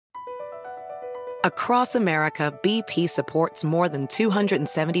Across America, BP supports more than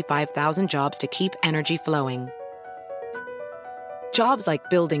 275,000 jobs to keep energy flowing. Jobs like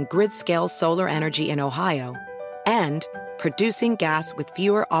building grid-scale solar energy in Ohio and producing gas with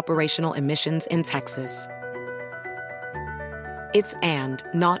fewer operational emissions in Texas. It's and,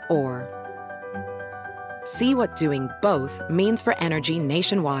 not or. See what doing both means for energy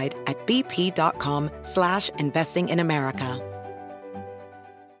nationwide at bp.com/investing in America.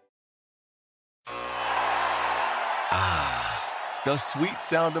 The sweet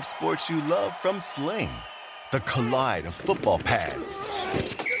sound of sports you love from Sling. The collide of football pads.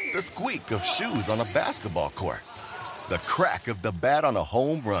 The squeak of shoes on a basketball court. The crack of the bat on a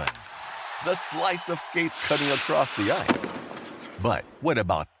home run. The slice of skates cutting across the ice. But what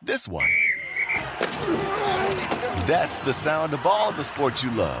about this one? That's the sound of all the sports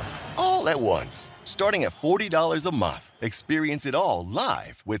you love, all at once. Starting at $40 a month. Experience it all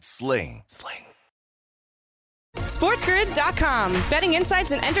live with Sling. SportsGrid.com. Betting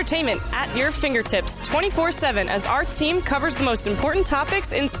insights and entertainment at your fingertips 24/7 as our team covers the most important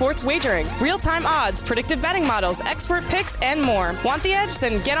topics in sports wagering. Real-time odds, predictive betting models, expert picks, and more. Want the edge?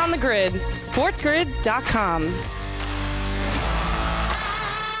 Then get on the grid. SportsGrid.com.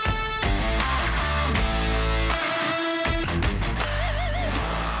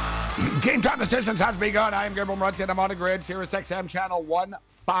 Game time decisions has begun. I am Gabriel Morency, and I'm on the grid. Sirius XM channel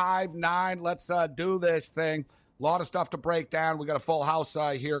 159. Let's do this thing. A lot of stuff to break down. We got a full house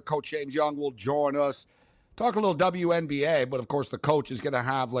here. Coach James Young will join us. Talk a little WNBA, but of course the coach is going to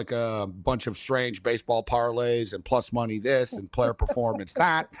have like a bunch of strange baseball parlays and plus money this and player performance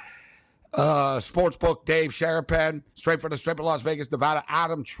that. Sportsbook Dave Sharapan, straight for the strip of Las Vegas, Nevada.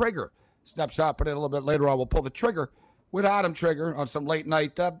 Adam Trigger steps up, and a little bit later on we'll pull the trigger with Adam Trigger on some late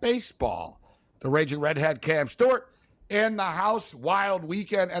night baseball. The Raging Redhead Cam Stewart in the house. Wild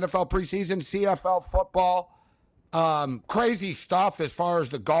weekend, NFL preseason, CFL football. Crazy stuff as far as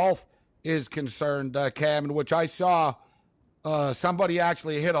the golf is concerned, Cam, in which I saw somebody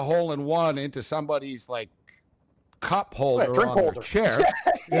actually hit a hole in one into somebody's like cup holder drink on holder. their chair.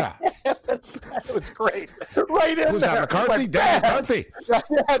 Yeah. It was great. Right in Who's there. that, McCarthy? Dan McCarthy. Yeah.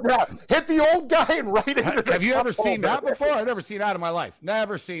 Hit the old guy and right into the Have you ever cup seen holder. that before? I've never seen that in my life.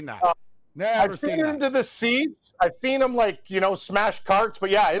 Never seen that. Never I've seen seen that. into the seats. I've seen him smash carts, but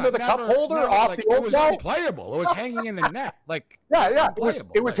yeah, into the cup holder off the it old was guy. unplayable. It was hanging in the net. Yeah. Unplayable.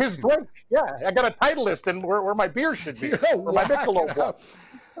 It was his drink. Yeah, I got a Titleist and where my beer should be. Or my Michelob was.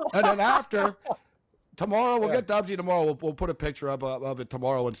 And then after, tomorrow, we'll get Dubsy tomorrow. We'll put a picture up of it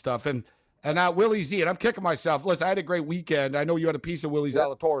tomorrow and stuff. And now Willie Z, and I'm kicking myself. Listen, I had a great weekend. I know you had a piece of Willie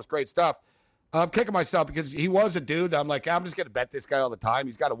Zalatoris. Great stuff. I'm kicking myself because he was a dude that I'm like, I'm just going to bet this guy all the time.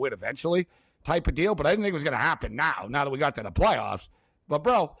 He's got to win eventually type of deal. But I didn't think it was going to happen now that we got to the playoffs. But,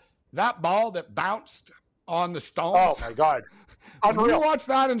 bro, that ball that bounced on the stones. Oh, my God. When you watch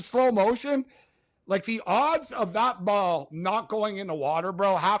that in slow motion, like the odds of that ball not going in the water,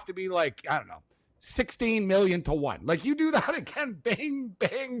 bro, have to be like, I don't know, 16 million to 1. Like you do that again, bing,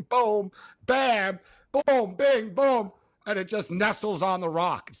 bing, boom, bam, boom, bing, boom, and it just nestles on the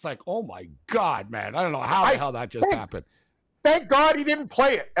rock. It's like, oh my God, man. I don't know how the hell that just happened. Thank God he didn't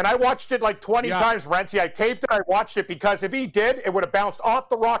play it. And I watched it like 20 times, Renzi. I taped it. I watched it because if he did, it would have bounced off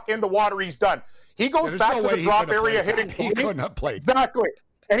the rock in the water. He's done. He goes back to the drop area hitting. He couldn't have played. Exactly.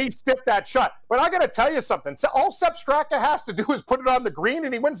 And he stiffed that shot. But I got to tell you something. So all Sepp Straka has to do is put it on the green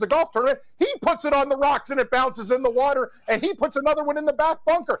and he wins the golf tournament. He puts it on the rocks and it bounces in the water and he puts another one in the back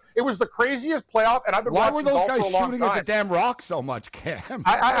bunker. It was the craziest playoff. And I've been watching golf for a long time. Why were those guys shooting at the damn rock so much, Cam?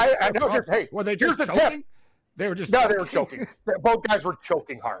 I know. Were they just choking? They were just they were choking. Both guys were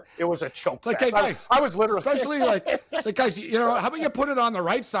choking hard. It was a choke. It's like, hey, guys, I was literally especially it's like, guys, how about you put it on the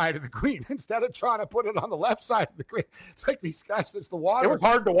right side of the green instead of trying to put it on the left side of the green? It's like these guys, it's the water. It was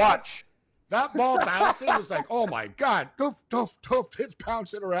hard to watch. That ball bouncing was like, oh my God, doof, doof, doof, it's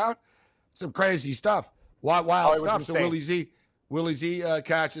bouncing around. Some crazy stuff, wild stuff. So Willie Z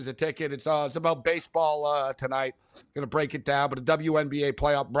catches a ticket. It's about baseball tonight. Going to break it down, but the WNBA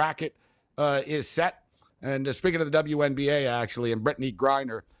playoff bracket is set. And speaking of the WNBA, actually, and Brittany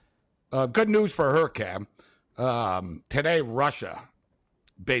Griner, good news for her, Cam. Today, Russia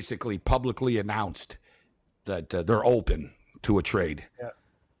basically publicly announced that they're open to a trade. Yeah.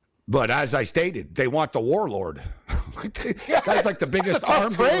 But as I stated, they want the warlord. That's like the biggest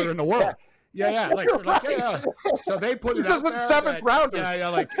arm dealer in the world. Yeah. So they put it out there. Seventh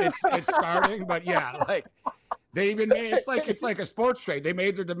rounders. It's starting, but they even made it's like a sports trade. They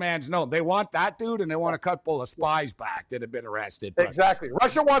made their demands known. They want that dude, and they want a couple of spies back that have been arrested. But exactly.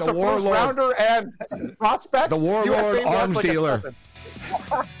 Russia wants a first rounder and prospects. The warlord arms dealer.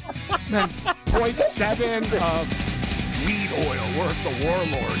 Man, 0.7 of weed oil. We're the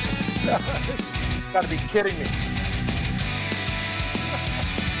warlord. Got to be kidding me.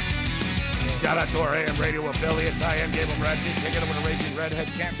 Shout out to our AM radio affiliates. I am Gabriel Morency. Kicking it with a Raging Redhead,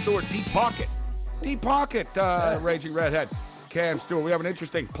 Cam Stewart. Deep pocket, Raging Redhead, Cam Stewart. We have an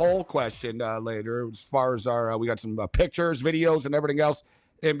interesting poll question later as far as our, we got some pictures, videos, and everything else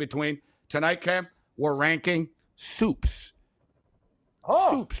in between. Tonight, Cam, we're ranking soups.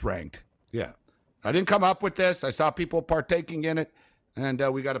 Oh. Soups ranked. Yeah. I didn't come up with this. I saw people partaking in it, and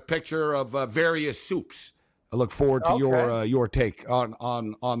we got a picture of various soups. I look forward to your take on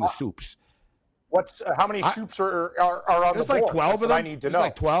the soups. What's how many soups are on the board? There's like 12 of them. I need to know. There's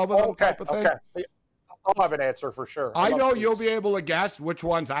like 12 of them type of thing. Okay. I'll have an answer for sure. I know you'll be able to guess which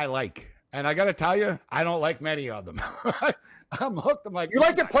ones I like. And I got to tell you, I don't like many of them. I'm hooked. I'm like, you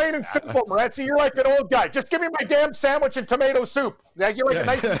like it plain and simple, Morency. You're like an old guy. Just give me my damn sandwich and tomato soup. You like it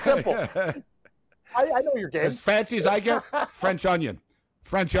nice and simple. I know your game. As fancy as I get, French onion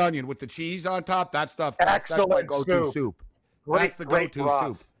with the cheese on top. That stuff. That's my go-to soup. That's the go-to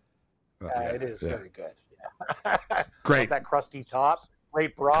soup. It is very good. Great. That crusty top.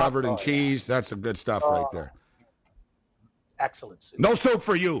 Great broth. Covered in cheese. That's some good stuff right there. Excellent soup. No soup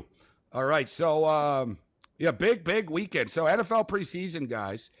for you. All right. So, big weekend. So, NFL preseason,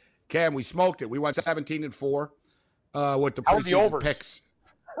 guys. Cam, we smoked it. We went 17-4 with the preseason picks.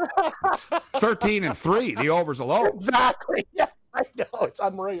 13-3. The overs alone. Exactly. Yes, I know. It's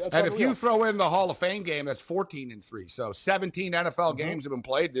unreal. If you throw in the Hall of Fame game, that's 14-3. So 17 NFL games have been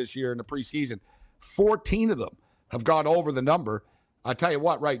played this year in the preseason. 14 of them have gone over the number. I'll tell you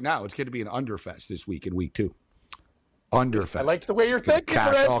what, right now, it's going to be an underfest this week in week 2. Underfest. I like the way you're thinking,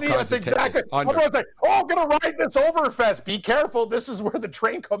 Morency. That's exactly. I'm going to say, I'm going to ride this Overfest. Be careful. This is where the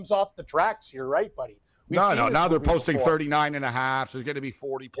train comes off the tracks. You're right, buddy. No. Now they're posting 39.5. So there's going to be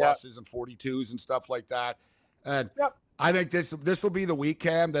 40 pluses and 42s and stuff like that. And I think this will be the week,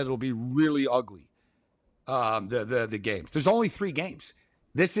 Cam, that it'll be really ugly. The games. There's only 3 games.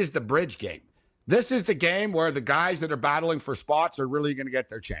 This is the bridge game. This is the game where the guys that are battling for spots are really going to get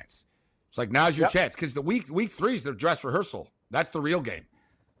their chance. It's like, now's your chance. Because the week 3 is the dress rehearsal. That's the real game.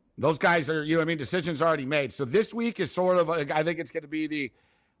 Those guys are, decisions already made. So this week is sort of, I think it's going to be the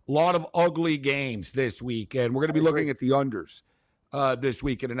lot of ugly games this week. And we're going to be looking at the unders this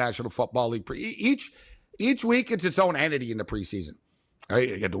week in the National Football League. Each week, it's its own entity in the preseason. All right,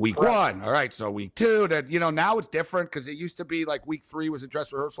 you get the week 1. All right, so week 2. That now it's different because it used to be like week 3 was a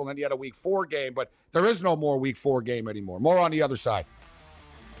dress rehearsal, and then you had a week 4 game. But there is no more week 4 game anymore. More on the other side.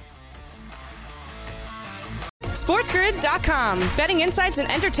 SportsGrid.com. Betting insights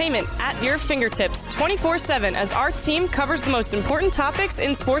and entertainment at your fingertips 24/7 as our team covers the most important topics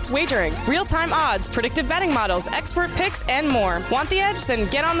in sports wagering. Real-time odds, predictive betting models, expert picks, and more. Want the edge? Then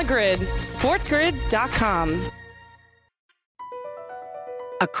get on the grid. SportsGrid.com.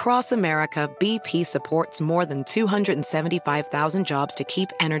 Across America, BP supports more than 275,000 jobs to keep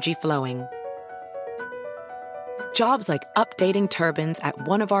energy flowing. Jobs like updating turbines at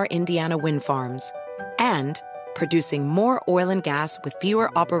one of our Indiana wind farms and producing more oil and gas with fewer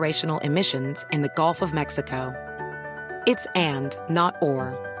operational emissions in the Gulf of Mexico. It's and, not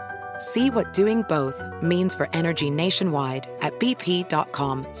or. See what doing both means for energy nationwide at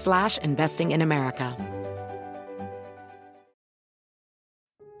bp.com/investing in America.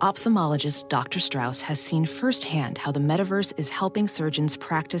 Ophthalmologist Dr. Strauss has seen firsthand how the metaverse is helping surgeons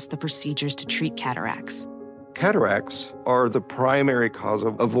practice the procedures to treat cataracts. Cataracts are the primary cause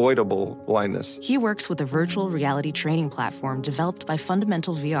of avoidable blindness. He works with a virtual reality training platform developed by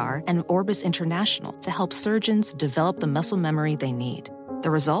Fundamental VR and Orbis International to help surgeons develop the muscle memory they need. The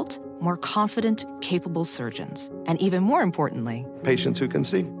result? More confident, capable surgeons. And even more importantly, patients who can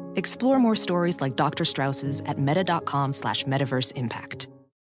see. Explore more stories like Dr. Strauss's at meta.com/metaverse impact.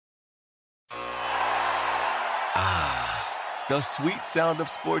 The sweet sound of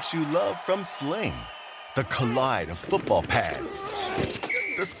sports you love from Sling. The collide of football pads.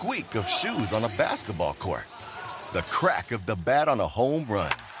 The squeak of shoes on a basketball court. The crack of the bat on a home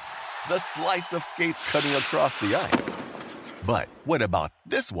run. The slice of skates cutting across the ice. But what about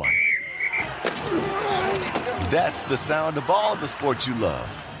this one? That's the sound of all the sports you love,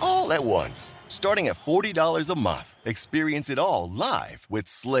 all at once. Starting at $40 a month. Experience it all live with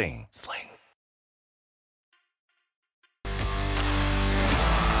Sling.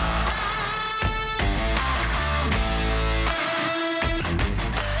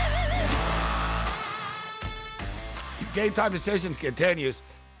 Game Time Decisions continues.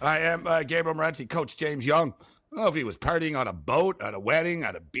 I am Gabriel Morency, Coach James Young I don't know if he was partying on a boat, at a wedding,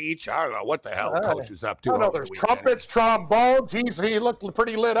 at a beach. I don't know what the hell the coach was up to. I know there's trumpets, trombones. He looked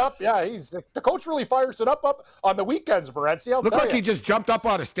pretty lit up. Yeah, the coach really fires it up on the weekends, Morency. Looked like he just jumped up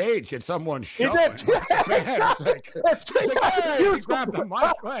on a stage at someone's show. He did. Exactly. He grabbed the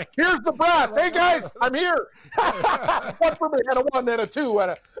mic. Like, here's the brass. Hey guys, I'm here. One for me and a one and a two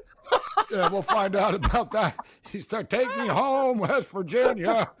and a. Yeah, we'll find out about that. He started, take me home, West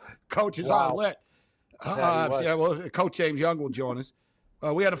Virginia. Coach is on lit. Coach James Young will join us.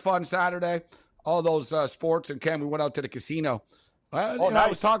 We had a fun Saturday. All those sports, and Cam, we went out to the casino. Nice. I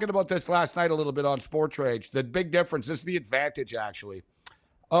was talking about this last night a little bit on Sports Rage. The big difference, this is the advantage, actually,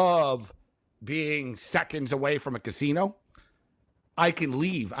 of being seconds away from a casino. I can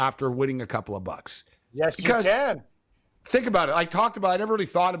leave after winning a couple of bucks. Yes, because you can. Think about it. I never really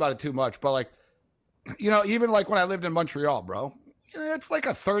thought about it too much, but even like when I lived in Montreal, bro, it's like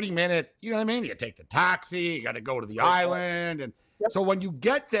a 30-minute, you know what I mean? You take the taxi, you got to go to the island. And so when you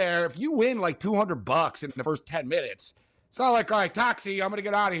get there, if you win like $200 in the first 10 minutes, it's not like, all right, taxi, I'm going to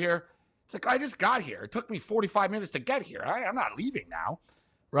get out of here. It's like, I just got here. It took me 45 minutes to get here. I'm not leaving now,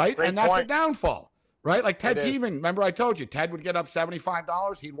 right? Great and that's point. A downfall, right? Like Ted Teeman, remember I told you, Ted would get up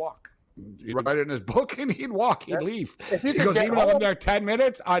 $75, he'd walk. He'd write it in his book, and he'd walk, he'd leave. He goes, even if I'm there 10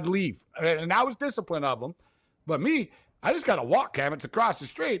 minutes, I'd leave. And that was discipline of him. But me, I just got to walk, Cam. It's across the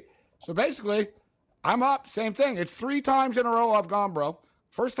street. So basically, I'm up. Same thing. It's 3 times in a row I've gone, bro.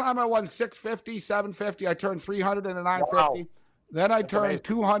 First time I won $650, $750. I turned $300 into $950. Wow. Then I turned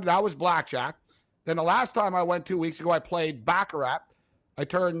 $200. That was blackjack. Then the last time I went 2 weeks ago, I played Baccarat. I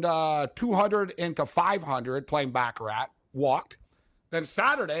turned $200 into $500 playing Baccarat. Walked. Then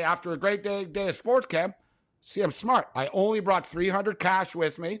Saturday, after a great day of sports, Cam, see, I'm smart. I only brought $300 cash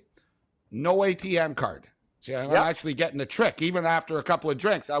with me. No ATM card. See, I'm actually getting the trick. Even after a couple of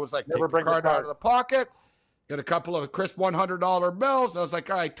drinks, I was like, take the card out of the pocket, get a couple of crisp $100 bills. I was like,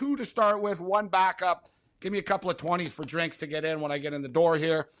 all right, 2 to start with, 1 backup. Give me a couple of 20s for drinks to get in when I get in the door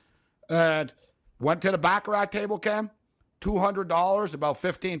here. And went to the Baccarat table, Cam, $200. About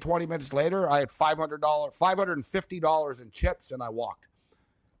 15, 20 minutes later, I had $550 in chips, and I walked.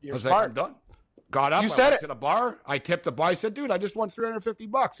 You're smart. Like, I'm done. Got up, I went to the bar. I tipped the bar. I said, dude, I just won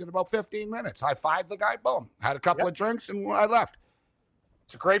 $350 in about 15 minutes. High-fived the guy. Boom. Had a couple of drinks, and I left.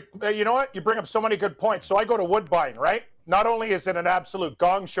 It's a great, you know what? You bring up so many good points. So I go to Woodbine, right? Not only is it an absolute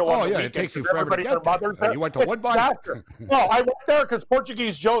gong show on the weekend, it takes you forever to get there. You went to Woodbine? No, I went there because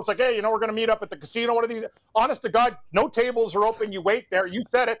Portuguese Joe's like, hey, we're going to meet up at the casino. One of these. Honest to God, no tables are open. You wait there. You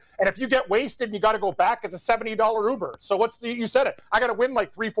said it. And if you get wasted and you got to go back, it's a $70 Uber. So you said it. I got to win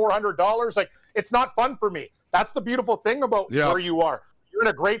like $300, $400. Like, it's not fun for me. That's the beautiful thing about where you are. You're in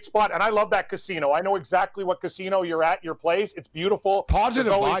a great spot, and I love that casino. I know exactly what casino you're at, your place. It's beautiful.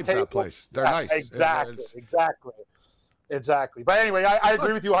 Positive vibe for that place. They're nice. Exactly. But anyway, I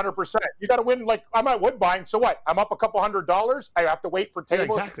agree with you 100%. You got to win. Like, I'm at Woodbine, so what? I'm up a couple $100. I have to wait for tables.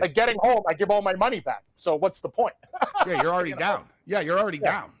 Yeah, exactly. Like, getting home, I give all my money back. So what's the point? Yeah, you're already down. Yeah, you're already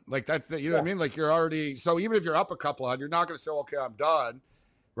down. Like, that's the, you know what I mean? Like, you're already, so even if you're up a couple hundred, you're not going to say, okay, I'm done.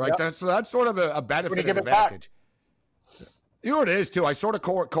 Right? That's sort of a benefit and advantage. You know what it is, too? I sort of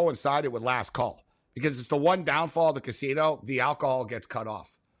coincided with last call because it's the one downfall of the casino. The alcohol gets cut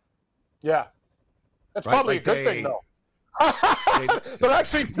off. Yeah. That's probably a good thing, though. They're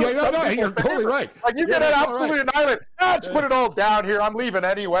actually you're totally right. Like, you get it absolutely an island. Let's put it all down here. I'm leaving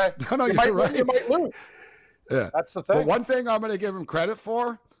anyway. No, you might win, you might lose. Yeah. That's the thing. But one thing I'm going to give them credit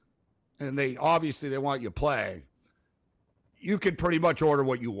for, and they want you playing, you can pretty much order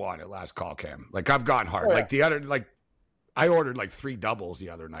what you want at last call, Cam. Like, I've gone hard. I ordered like 3 doubles the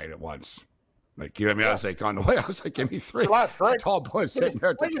other night at once. Like, you know what I mean? I was like, on the way, I was like, give me 3. Tall boys sitting there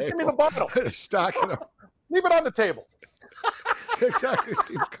at the table. Give me the bottle. Stacking them. Leave it on the table. Exactly.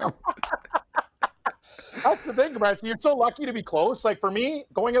 That's the thing, Brad. You're so lucky to be close. Like, for me,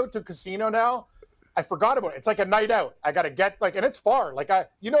 going out to a casino now, I forgot about it. It's like a night out. I got to get, like, and it's far. Like, I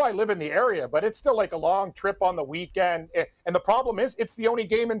live in the area, but it's still like a long trip on the weekend. And the problem is, it's the only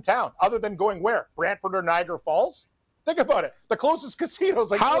game in town, other than going where? Brantford or Niagara Falls? Think about it. The closest casino is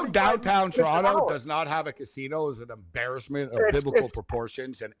like how downtown Toronto does not have a casino is an embarrassment of biblical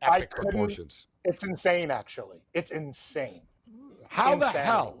proportions and epic proportions. It's insane, actually. It's insane. How the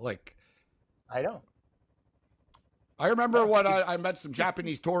hell? Like, I don't. I remember when I met some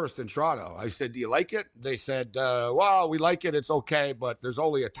Japanese tourists in Toronto. I said, do you like it? They said, well, we like it. It's okay, but there's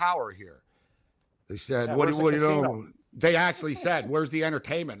only a tower here. They said, what do you know? They actually said, where's the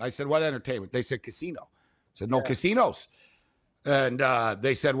entertainment? I said, what entertainment? They said, casino. I said, no casinos. And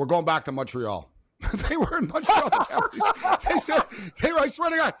they said, we're going back to Montreal. They were in Montreal. They said, I swear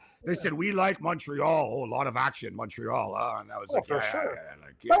to God, They said, we like Montreal. Oh, a lot of action, Montreal. And I was like, for yeah, sure. yeah,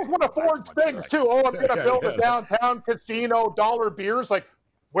 like, That was one of Ford's things, too. Oh, I'm going to build a downtown casino, dollar beers. Like,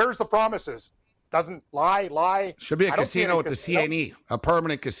 where's the promises? Doesn't lie. Should be a casino with the CNE, a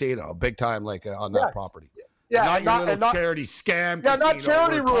permanent casino, big time, like on that property. Yeah, not your little charity scam. Yeah, not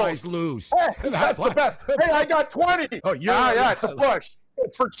charity rules. Ties lose. Hey, that's the best. Hey, I got 20. Oh, yeah, it's a push.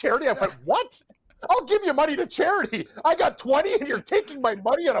 It's for charity. I went, what? I'll give you money to charity. I got 20 and you're taking my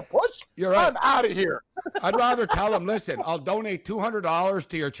money on a push? You're right. I'm out of here. I'd rather tell them, listen, I'll donate $200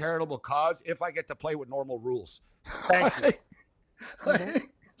 to your charitable cause if I get to play with normal rules. Thank you.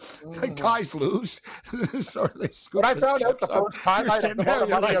 Like ties lose. So they when I found out the first time I had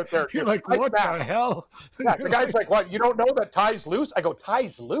money out there, you're like, what the hell? Yeah, the guy's like, what? You don't know that ties lose? I go,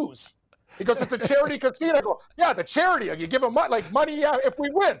 ties lose? He goes, it's a charity casino. I go, yeah, the charity. You give them money. Yeah, if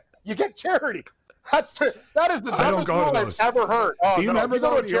we win, you get charity. That is the dumbest rule I've ever heard. Oh, do you remember the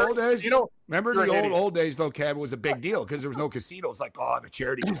old days? Remember the old days, though, Cam? It was a big deal because there was no casinos. Like, the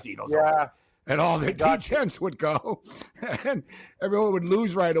charity casinos. Yeah. And all the D-gents would go, and everyone would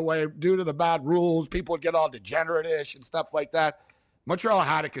lose right away due to the bad rules. People would get all degenerate-ish and stuff like that. Montreal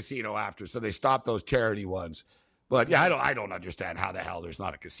had a casino after, so they stopped those charity ones. But, yeah, I don't understand how the hell there's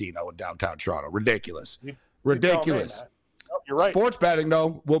not a casino in downtown Toronto. Ridiculous. Ridiculous. You're right. Sports betting,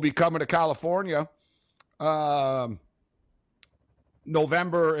 though, will be coming to California.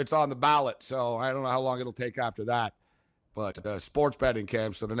 November, it's on the ballot, so I don't know how long it'll take after that. But sports betting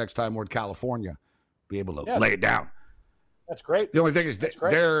camps, so the next time we're in California, be able to lay it down. That's great. The only thing is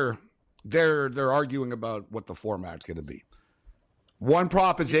they're arguing about what the format's going to be. One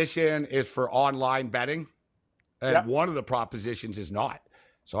proposition is for online betting, and one of the propositions is not.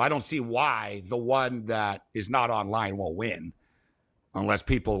 So I don't see why the one that is not online will win, unless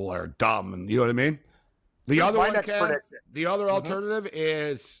people are dumb, and you know what I mean. The other one, the other alternative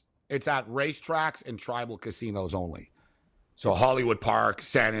is it's at racetracks and tribal casinos only. So Hollywood Park,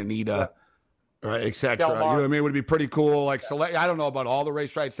 Santa Anita, et cetera. You know what I mean? It would be pretty cool. Like I don't know about all the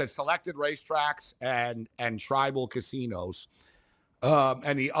racetracks. It said selected racetracks and tribal casinos.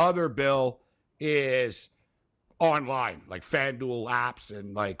 And the other bill is online, like FanDuel apps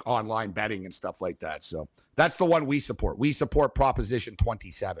and like online betting and stuff like that. So that's the one we support. We support Proposition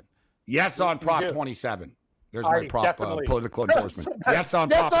 27. Yes on Prop 27. There's my political endorsement. Yes on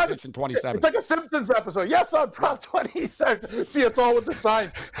Proposition 27. It's like a Simpsons episode. Yes on Prop 27. See, it's all with the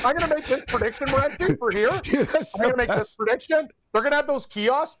signs. I'm going to make this prediction, Randy, for here. I'm going to make this prediction. They're going to have those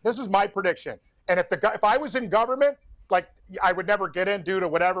kiosks. This is my prediction. And if I was in government, like I would never get in due to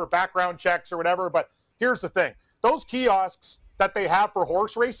whatever background checks or whatever. But here's the thing. Those kiosks that they have for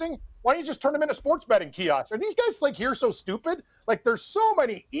horse racing, why don't you just turn them into sports betting kiosks? Are these guys like here so stupid? Like there's so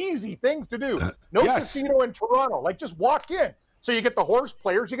many easy things to do. No casino in Toronto. Like just walk in. So you get the horse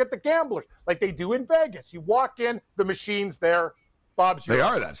players, you get the gamblers, like they do in Vegas. You walk in, the machine's there. Bob's your They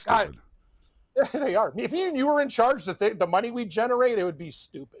are that stupid. They are. If you were in charge, the money we generate, it would be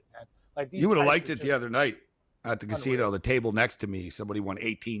stupid, man. Like you would have liked it the other night at the casino. The table next to me, somebody won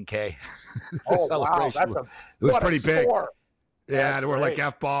 $18K. Oh wow, it was pretty big. Yeah, there were great. like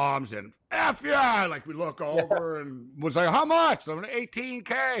F-bombs and F, yeah. Like we look over and was like, how much? I'm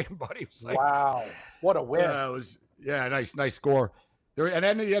 $18K. Buddy was like, wow, what a win. It was, nice score. And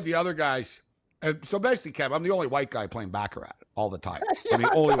then you have the other guys. And so basically, Kev, I'm the only white guy playing Baccarat all the time. I'm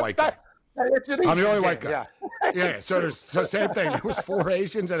the only white guy. I'm the only white guy. Yeah. So same thing. There was 4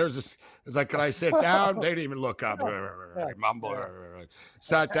 Asians, and it's like, can I sit down? They didn't even look up. Mumble.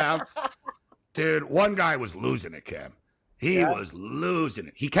 Sat down. Dude, one guy was losing it, Cam. He was losing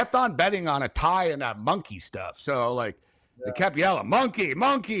it. He kept on betting on a tie and that monkey stuff. So, like, they kept yelling, monkey,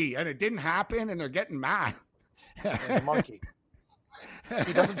 monkey, and it didn't happen, and they're getting mad. Monkey.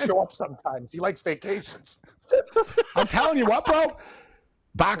 He doesn't show up sometimes. He likes vacations. I'm telling you what, bro.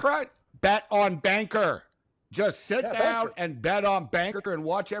 Baccarat, bet on Banker. Just sit down and bet on Banker and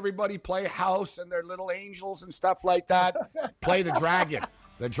watch everybody play house and their little angels and stuff like that. Play the dragon.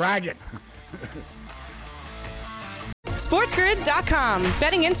 The dragon. SportsGrid.com.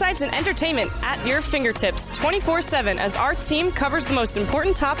 Betting insights and entertainment at your fingertips 24/7 as our team covers the most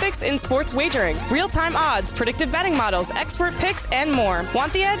important topics in sports wagering. Real-time odds, predictive betting models, expert picks, and more.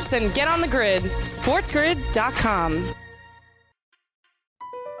 Want the edge? Then get on the grid. SportsGrid.com.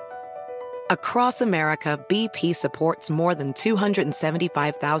 Across America, BP supports more than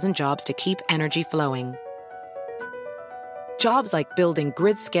 275,000 jobs to keep energy flowing. Jobs like building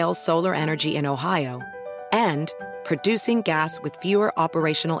grid-scale solar energy in Ohio and producing gas with fewer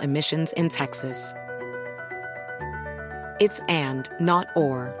operational emissions in Texas. It's and, not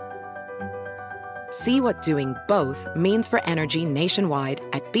or. See what doing both means for energy nationwide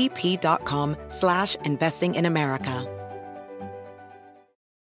at bp.com/investing in America.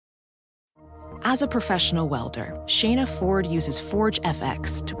 As a professional welder, Shayna Ford uses Forge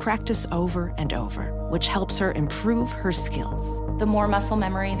FX to practice over and over, which helps her improve her skills. The more muscle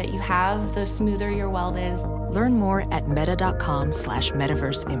memory that you have, the smoother your weld is. Learn more at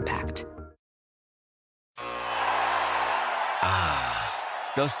meta.com/metaverse impact.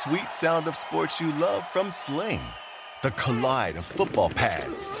 The sweet sound of sports you love from Sling. The collide of football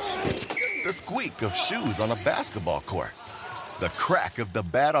pads. The squeak of shoes on a basketball court. The crack of the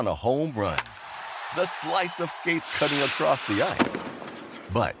bat on a home run. The slice of skates cutting across the ice.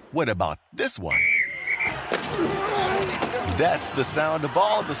 But what about this one? That's the sound of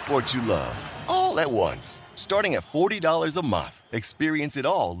all the sports you love, all at once. Starting at $40 a month. Experience it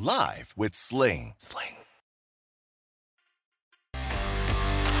all live with Sling.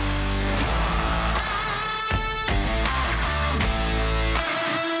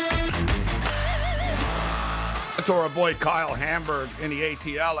 To our boy Kyle Hamburg in the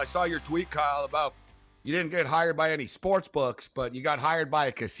ATL. I saw your tweet, Kyle, about you didn't get hired by any sports books, but you got hired by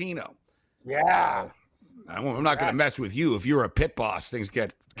a casino. Yeah. I'm not going to mess with you. If you're a pit boss, things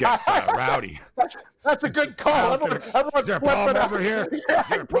get rowdy. That's a good call. Is there a problem over here? Is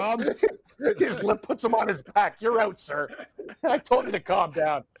there a problem? His lip puts him on his back. You're out, sir. I told you to calm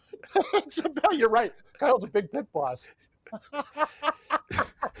down. You're right. Kyle's a big pit boss.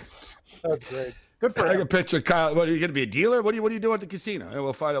 That's great. Good for him. I can picture Kyle. What, are you going to be a dealer? What do you do at the casino?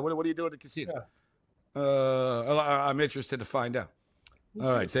 We'll find out. What do you do at the casino? Yeah. I'm interested to find out.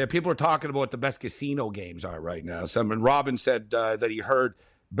 All right. So people are talking about what the best casino games are right now. Robin said that he heard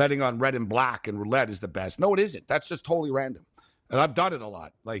betting on red and black and roulette is the best. No, it isn't. That's just totally random. And I've done it a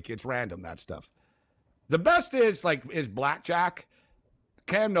lot. Like, it's random, that stuff. The best is blackjack.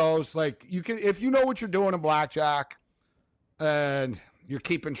 Cam knows. Like, you can, if you know what you're doing in blackjack and you're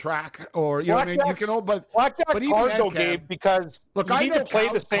keeping track, or you know what I mean. You can, but blackjack card no game, because look, I need to play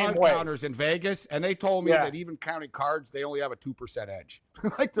the same way. Counters in Vegas, and they told me that even counting cards, they only have a 2% edge.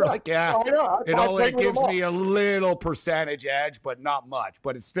 It gives me a little percentage edge, but not much.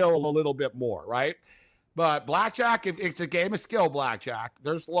 But it's still a little bit more, right? But blackjack, if it's a game of skill, blackjack.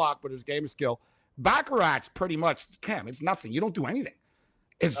 There's luck, but it's a game of skill. Baccarat's pretty much, Cam, it's nothing. You don't do anything.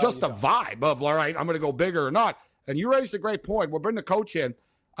 It's just a vibe of, all right, I'm going to go bigger or not. And you raised a great point. We'll bring the coach in.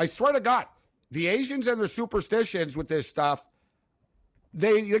 I swear to God, the Asians and their superstitions with this stuff,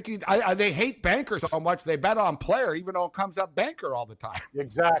 they hate bankers so much they bet on player, even though it comes up banker all the time.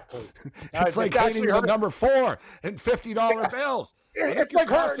 Exactly. It's like hating the number 4 and $50 bills. It's like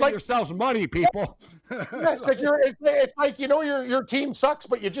costing yourselves money, people. It's like your team sucks,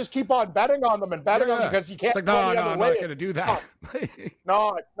 but you just keep on betting on them and betting on them because you can't. It's like, I'm not going to do that.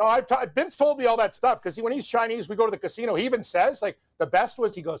 No. Vince told me all that stuff because when he's Chinese, we go to the casino. He even says the best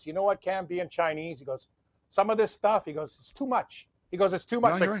was, he goes, you know what, Cam, being Chinese, he goes, some of this stuff, he goes, it's too much. He goes, it's too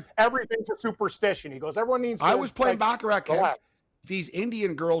much. No, everything's a superstition. He goes, everyone needs to. I was playing Baccarat, Cam. These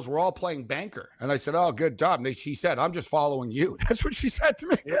Indian girls were all playing banker. And I said, oh, good job. And she said, I'm just following you. That's what she said to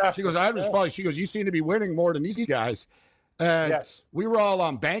me. Yeah. She goes, I was following. She goes, you seem to be winning more than these guys. And we were all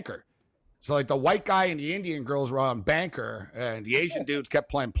on banker. So like the white guy and the Indian girls were on banker, and the Asian dudes kept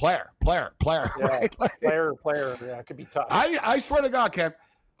playing player. Yeah, right? player. Yeah, it could be tough. I swear to God, Kev,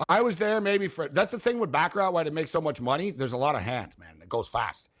 I was there maybe that's the thing with Baccarat, why they make so much money. There's a lot of hands, man. It goes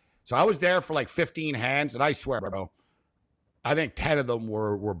fast. So I was there for like 15 hands, and I swear, bro, I think 10 of them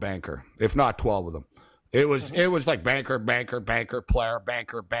were banker, if not 12 of them. It was like banker, player,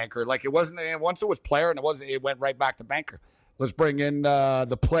 banker. Like it wasn't, once it was player and it went right back to banker. Let's bring in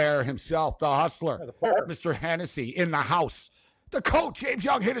the player himself, the hustler, Mr. Hennessy in the house. The coach, James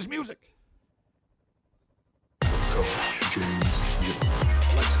Young, hit his music. Coach James Young.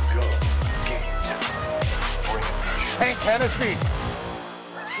 Let's go. Game time. Hank Hennessy.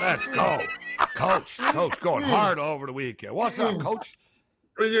 Let's go. Coach going hard over the weekend. What's up, Coach?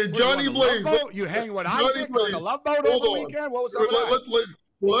 Johnny Blaze. You hang with Isaac on the Love Boat over the weekend? What was that?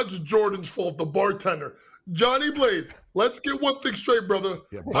 Well, that's Jordan's fault, the bartender. Johnny Blaze, let's get one thing straight, brother.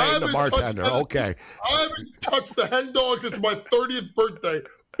 Yeah, blame the bartender. Okay. I haven't touched the hen dog since my 30th birthday.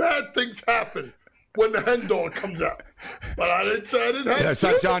 Bad things happen when the hen dog comes out. But I didn't say I didn't have That's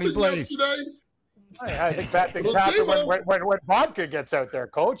not Johnny Blaze. Yesterday. I think bad things happen when vodka gets out there,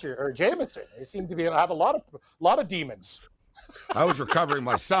 Coach, or Jameson. They seem to be able to have a lot of demons. I was recovering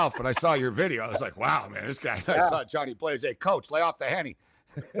myself, and I saw your video. I was like, wow, man, this guy. I saw Johnny Blaze. Hey, Coach, lay off the Henny.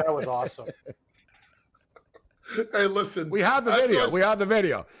 That was awesome. Hey, listen. We have the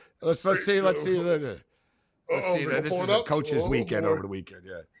video. Let's see. Let's see. This is a coach's weekend over the weekend.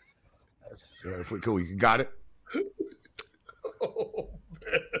 Yeah. If we cool, you got it. Oh,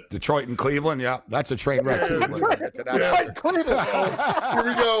 man. Detroit and Cleveland, yeah, that's a train wreck. Yeah, We'll get to that. Detroit, Cleveland. Here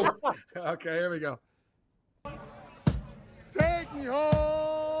we go. Okay, here we go. Take me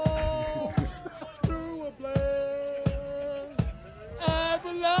home to a place I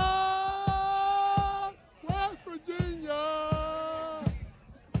belong, West Virginia.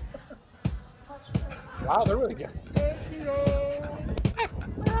 Wow, they're really good. Take me home,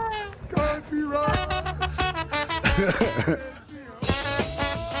 country road.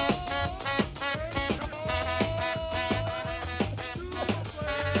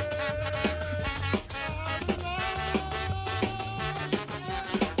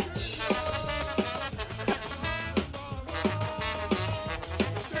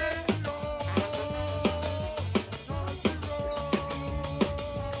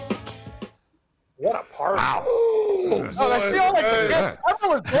 What a party! Wow. Oh, that's the only thing. Everyone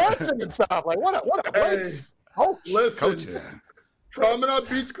was dancing and stuff. Like, what a place. Coach. Listen, Coach, Promenade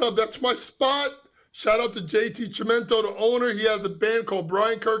Beach Club, that's my spot. Shout out to JT Chimento, the owner. He has a band called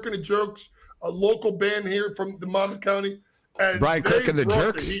Brian Kirk and the Jerks, a local band here from the Monmouth County. And Brian Kirk and the brought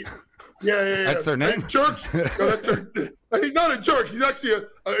Jerks? Yeah. That's their name? And Jerks, no, that's he's not a jerk. He's actually a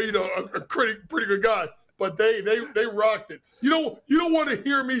pretty good guy. But they rocked it. You don't want to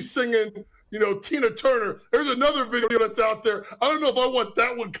hear me singing, Tina Turner. There's another video that's out there. I don't know if I want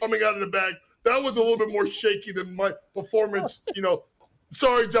that one coming out of the bag. That was a little bit more shaky than my performance.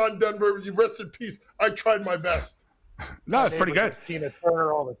 Sorry, John Denver. You rest in peace. I tried my best. No, it's pretty good. Tina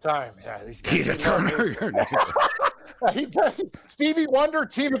Turner all the time. Yeah, Tina Turner. Stevie Wonder,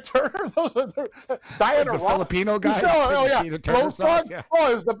 Tina Turner. Those are Diana The Ross. Filipino guy. Oh yeah, Tina Turner Rose songs, Dog? yeah.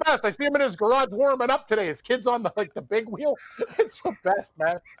 Oh, it's the best. I see him in his garage warming up today. His kid's on the big wheel. It's the best,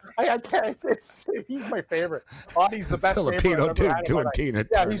 man. I can't. He's my favorite. He's the best. Filipino dude doing Tina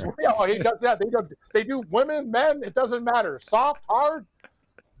Turner. He does. Yeah, they do women, men. It doesn't matter. Soft, hard,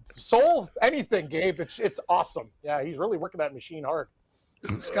 soul, anything, Gabe. It's awesome. Yeah, he's really working that machine hard.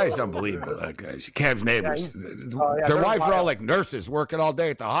 This guy's unbelievable. That guy. Cav's neighbors. Yeah, their wives are all like nurses working all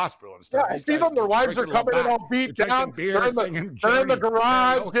day at the hospital and stuff. Yeah, I see them. Their wives are coming in all beat down. Beer, they're in the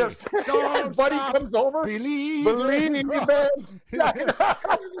garage. Don't Buddy stop. comes over. Believe me, man. Yeah.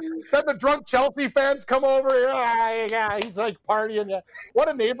 Then the drunk Chelsea fans come over. Yeah, he's like partying. Yeah. What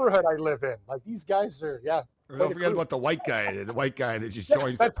a neighborhood I live in. Like these guys are, yeah. Don't forget about the white guy that just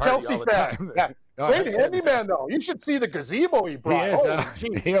joins the That party Chelsea all the fan. time. Yeah. Oh, Great that's handyman, though. You should see the gazebo he He brought. is. Holy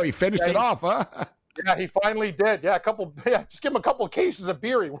jeez. He finished it off, huh? Yeah, he finally did. Yeah, just give him a couple of cases of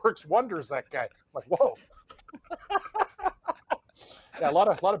beer. He works wonders, that guy. I'm like, whoa. Yeah, a lot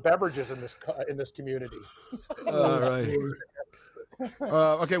of beverages in this community. All right.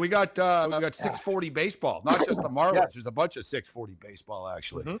 Okay, we got 640 baseball, not just the Marlins. Yes. There's a bunch of 640 baseball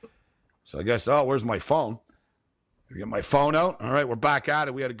actually. Mm-hmm. So I guess where's my phone? Get my phone out. All right, we're back at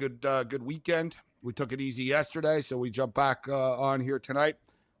it. We had a good weekend. We took it easy yesterday, so we jump back on here tonight.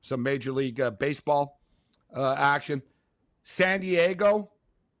 Some Major League Baseball action. San Diego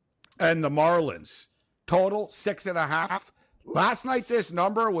and the Marlins. Total 6.5. Last night, this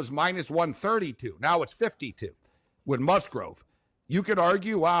number was minus 132. Now it's 52 with Musgrove. You could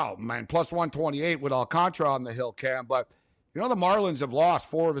argue, wow, man, plus 128 with Alcantara on the hill, Cam. But, the Marlins have lost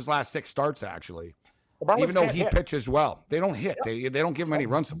 4 of his last 6 starts, actually. Even though he pitches well. They don't hit. They don't give him any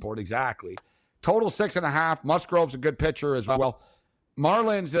run support, exactly. Total 6.5. Musgrove's a good pitcher as well.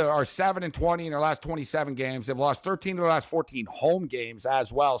 Marlins are 7-20 in their last 27 games. They've lost 13 of their last 14 home games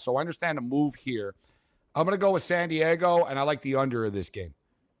as well. So I understand the move here. I'm going to go with San Diego, and I like the under of this game.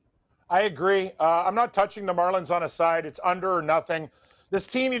 I agree. I'm not touching the Marlins on a side. It's under or nothing. This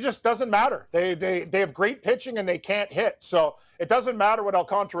team, it just doesn't matter. They have great pitching, and they can't hit. So it doesn't matter what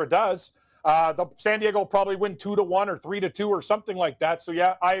Alcantara does. The San Diego will probably win 2-1 or 3-2 or something like that. So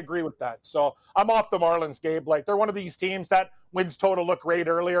yeah, I agree with that. So I'm off the Marlins, Gabe. Like they're one of these teams that wins total looked great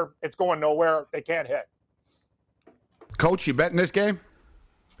earlier. It's going nowhere. They can't hit. Coach, you betting this game?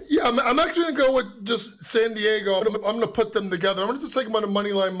 Yeah, I'm actually going to go with just San Diego. I'm going to put them together. I'm going to just take them on the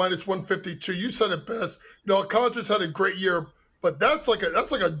money line minus 152. You said it best. Alcantara's had a great year, but that's like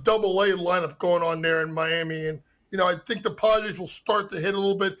a double-A lineup going on there in Miami. And, I think the Padres will start to hit a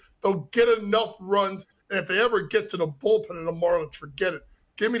little bit. They'll get enough runs, and if they ever get to the bullpen of the Marlins, forget it.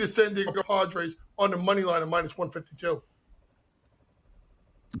 Give me the San Diego Padres on the money line at minus 152.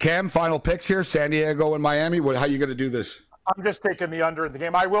 Cam, final picks here, San Diego and Miami. How are you going to do this? I'm just taking the under in the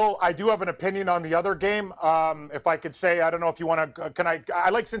game. I do have an opinion on the other game. If I could say, I don't know if you want to,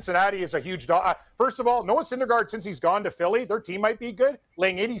 I like Cincinnati as a huge dog. First of all, Noah Syndergaard, since he's gone to Philly, their team might be good.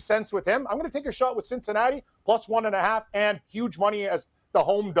 Laying 80 cents with him. I'm going to take a shot with Cincinnati, plus 1.5, and huge money as the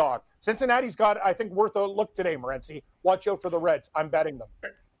home dog. Cincinnati's got, I think, worth a look today, Morency. Watch out for the Reds. I'm betting them.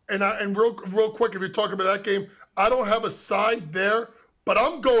 And real quick, if you're talking about that game, I don't have a side there, but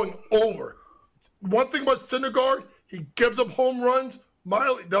I'm going over. One thing about Syndergaard, he gives up home runs.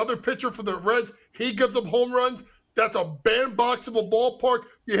 Miley, the other pitcher for the Reds, he gives up home runs. That's a bandboxable ballpark.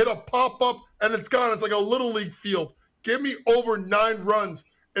 You hit a pop-up, and it's gone. It's like a Little League field. Give me over 9 runs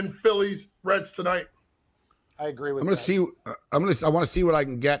in Phillies Reds tonight. I agree with I want to see what I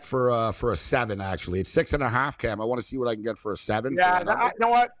can get for a 7. Actually, it's 6.5. Cam. I want to see what I can get for a 7. Yeah, you know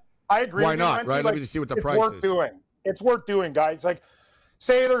what? I agree. Why with not? you, Right? Let me just see what the price is. It's worth doing, guys. Like,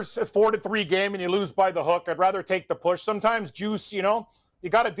 say there's a 4-3 game and you lose by the hook. I'd rather take the push. Sometimes juice, you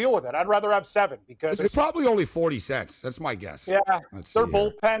got to deal with it. I'd rather have 7 because it's probably only 40 cents. That's my guess. Yeah, their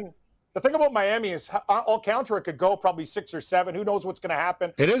bullpen. The thing about Miami is I'll counter it could go probably 6 or 7. Who knows what's going to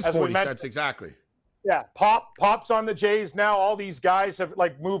happen? It is 40 cents exactly. Yeah, Pop's on the Jays now. All these guys have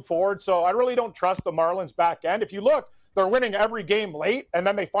moved forward, so I really don't trust the Marlins back end. If you look, they're winning every game late, and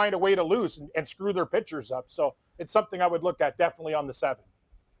then they find a way to lose and screw their pitchers up. So it's something I would look at definitely on the 7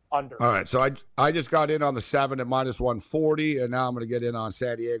 under. All right, so I just got in on the 7 at -140, and now I'm going to get in on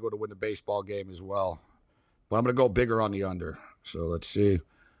San Diego to win the baseball game as well. But I'm going to go bigger on the under. So let's see.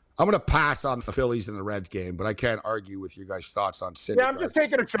 I'm going to pass on the Phillies and the Reds game, but I can't argue with you guys' thoughts on Syndergaard. Yeah, I'm just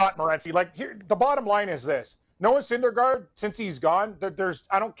taking a shot, Morency. Here, the bottom line is this. Noah Syndergaard, since he's gone,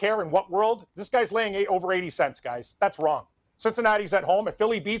 I don't care in what world, this guy's laying over 80 cents, guys. That's wrong. Cincinnati's at home. If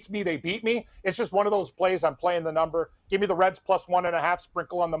Philly beats me, they beat me. It's just one of those plays. I'm playing the number. Give me the Reds +1.5,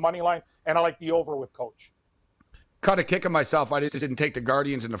 sprinkle on the money line, and I like the over with Coach. Kind of kicking myself. I just didn't take the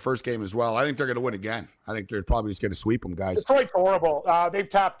Guardians in the first game as well. I think they're going to win again. I think they're probably just going to sweep them, guys. Detroit's horrible. They've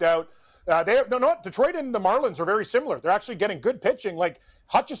tapped out. Detroit and the Marlins are very similar. They're actually getting good pitching. Like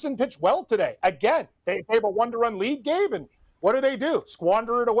Hutchison pitched well today. Again, they have a 1-run lead, Gabe, and what do?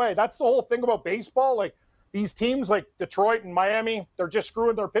 Squander it away. That's the whole thing about baseball. Like these teams like Detroit and Miami, they're just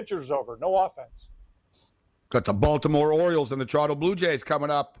screwing their pitchers over. No offense. Got the Baltimore Orioles and the Toronto Blue Jays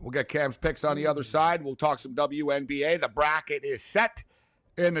coming up. We'll get Cam's picks on the other side. We'll talk some WNBA. The bracket is set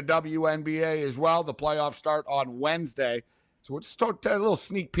in the WNBA as well. The playoffs start on Wednesday. So we'll just start a little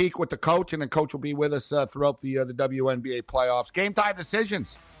sneak peek with the coach, and then Coach will be with us throughout the WNBA playoffs. Game time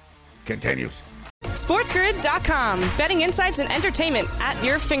decisions continues. SportsGrid.com. Betting insights and entertainment at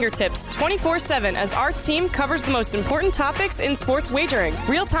your fingertips 24/7 as our team covers the most important topics in sports wagering.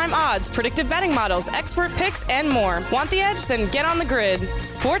 Real-time odds, predictive betting models, expert picks, and more. Want the edge? Then get on the grid.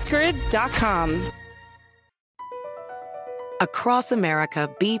 SportsGrid.com. Across America,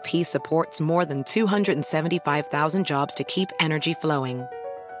 BP supports more than 275,000 jobs to keep energy flowing.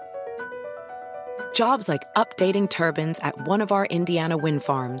 Jobs like updating turbines at one of our Indiana wind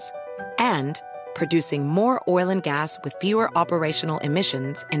farms and producing more oil and gas with fewer operational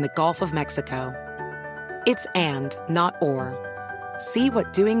emissions in the Gulf of Mexico. It's and, not or. See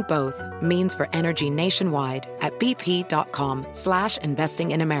what doing both means for energy nationwide at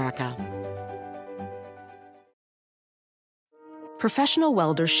bp.com/investing in America. Professional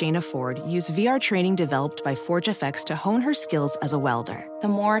welder Shayna Ford used VR training developed by ForgeFX to hone her skills as a welder. The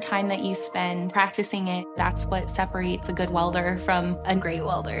more time that you spend practicing it, that's what separates a good welder from a great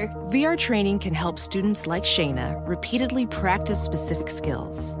welder. VR training can help students like Shayna repeatedly practice specific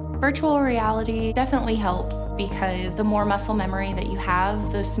skills. Virtual reality definitely helps because the more muscle memory that you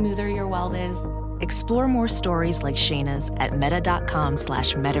have, the smoother your weld is. Explore more stories like Shayna's at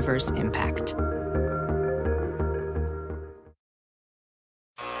meta.com/metaverseimpact.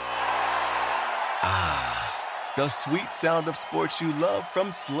 The sweet sound of sports you love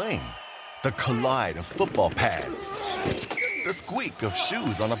from Sling. The collide of football pads. The squeak of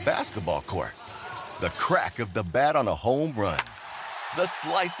shoes on a basketball court. The crack of the bat on a home run. The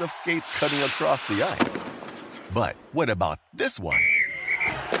slice of skates cutting across the ice. But what about this one?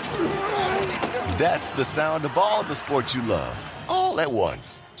 That's the sound of all the sports you love, all at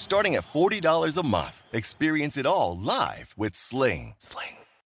once. Starting at $40 a month. Experience it all live with Sling.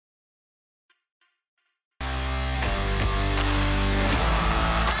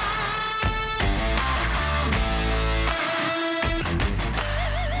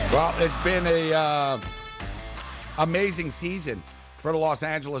 Well, it's been a amazing season for the Los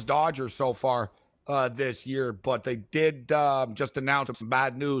Angeles Dodgers so far this year, but they did just announce some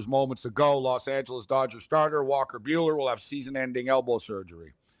bad news moments ago. Los Angeles Dodgers starter Walker Buehler will have season-ending elbow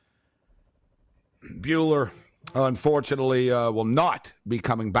surgery. Buehler, unfortunately, will not be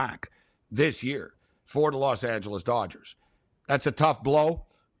coming back this year for the Los Angeles Dodgers. That's a tough blow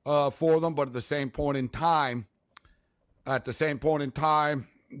for them, but at the same point in time,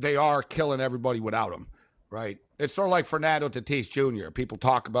 they are killing everybody without him, right? It's sort of like Fernando Tatis Jr. People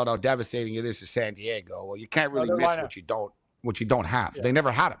talk about how devastating it is to San Diego. Well, you can't really miss what you don't have. Yeah. They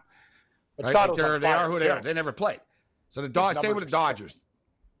never had him. Right? Like they are who they are. They never played. So the same with the Dodgers.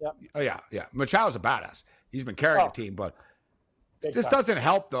 Yep. Oh yeah. Machado's a badass. He's been carrying the team, but this doesn't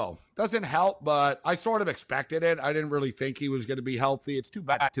help though. Doesn't help, but I sort of expected it. I didn't really think he was going to be healthy. It's too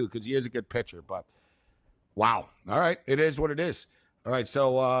bad too because he is a good pitcher. But wow. All right, it is what it is. All right,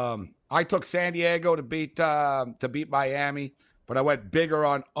 so I took San Diego to beat Miami, but I went bigger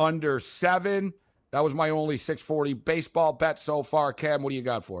on under 7. That was my only 640 baseball bet so far. Cam, what do you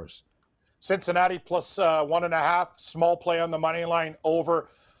got for us? Cincinnati plus 1.5, small play on the money line over.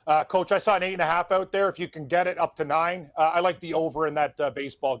 Coach, I saw an 8.5 out there. If you can get it up to 9, I like the over in that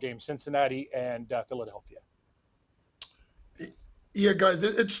baseball game, Cincinnati and Philadelphia. Yeah, guys,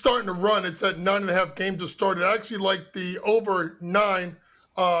 it's starting to run. It's at 9.5 games to start. I actually like the over 9.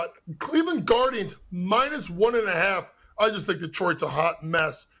 Cleveland Guardians minus 1.5. I just think Detroit's a hot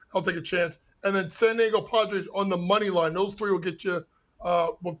mess. I'll take a chance. And then San Diego Padres on the money line. Those 3 will get you.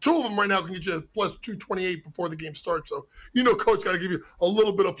 Well, 2 of them right now can get you plus 228 before the game starts. So Coach got to give you a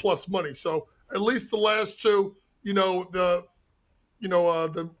little bit of plus money. So at least the last 2, the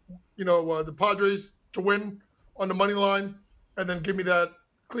Padres to win on the money line. And then give me that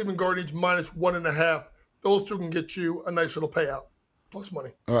Cleveland Guardians minus 1.5. Those 2 can get you a nice little payout, plus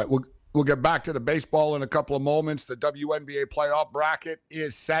money. All right, we'll get back to the baseball in a couple of moments. The WNBA playoff bracket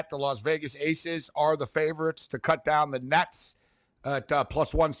is set. The Las Vegas Aces are the favorites to cut down the Nets at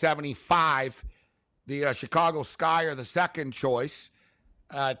plus 175. The Chicago Sky are the second choice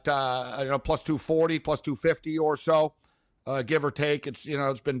at plus 240, plus 250 or so, give or take. It's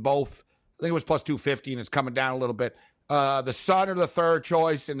been both. I think it was plus 250, and it's coming down a little bit. The Sun are the third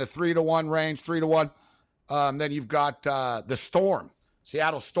choice in the 3-1 range, 3-1. Then you've got the Storm,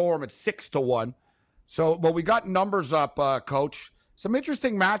 Seattle Storm at 6-1. So, but we got numbers up, Coach. Some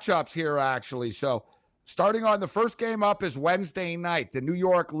interesting matchups here, actually. So, starting on the first game up is Wednesday night, the New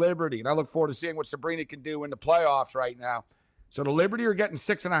York Liberty. And I look forward to seeing what Sabrina can do in the playoffs right now. So, the Liberty are getting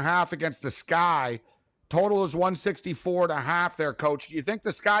 6.5 against the Sky. Total is 164.5 there, Coach. Do you think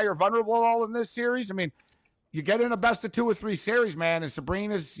the Sky are vulnerable at all in this series? I mean, you get in a best of 2 or 3 series, man, and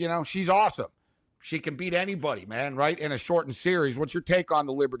Sabrina's, she's awesome. She can beat anybody, man, right, in a shortened series. What's your take on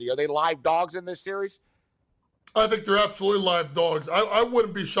the Liberty? Are they live dogs in this series? I think they're absolutely live dogs. I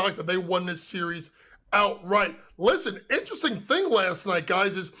wouldn't be shocked if they won this series outright. Listen, interesting thing last night,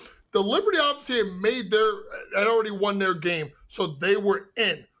 guys, is the Liberty obviously had already won their game, so they were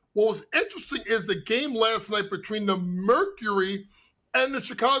in. What was interesting is the game last night between the Mercury and the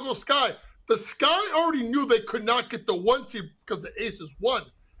Chicago Sky. The Sky already knew they could not get the 1 seed because the Aces won.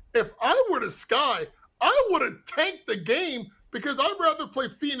 If I were the Sky, I would have tanked the game because I'd rather play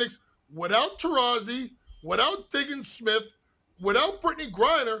Phoenix without Taurasi, without Diggins Smith, without Brittany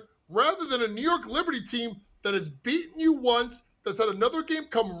Griner, rather than a New York Liberty team that has beaten you once, that's had another game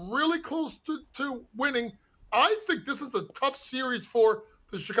come really close to winning. I think this is a tough series for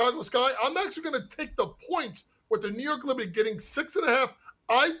the Chicago Sky. I'm actually going to take the points with the New York Liberty getting 6.5.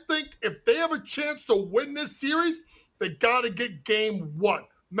 I think if they have a chance to win this series, they got to get game 1.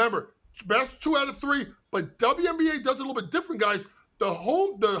 Remember, best 2 out of 3, but WNBA does it a little bit different, guys. The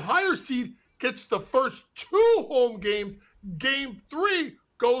higher seed gets the first 2 home games. Game 3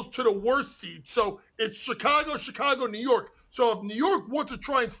 goes to the worst seed. So it's Chicago, New York. So if New York wants to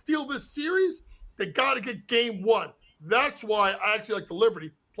try and steal this series, they got to get game 1. That's why I actually like the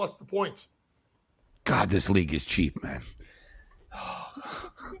Liberty plus the points. God, this league is cheap, man.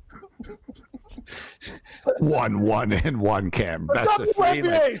 1-1 Cam. Best of 3.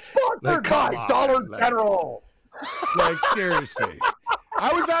 WNBA sponsored by Dollar General. Like, seriously.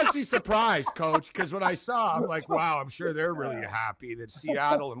 I was actually surprised, Coach, because when I saw, I'm like, wow, I'm sure they're really happy that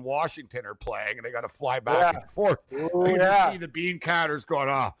Seattle and Washington are playing, and they got to fly back and forth. Ooh, I can see the bean counters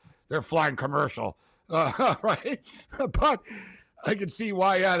going, they're flying commercial. Right? But I can see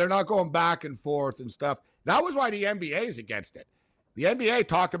why, they're not going back and forth and stuff. That was why the NBA is against it. The NBA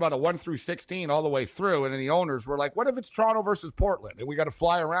talked about a 1 through 16 all the way through, and then the owners were like, what if it's Toronto versus Portland? And we got to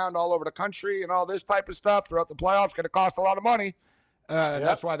fly around all over the country and all this type of stuff throughout the playoffs. Going to cost a lot of money.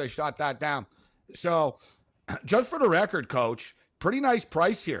 That's why they shot that down. So just for the record, Coach, pretty nice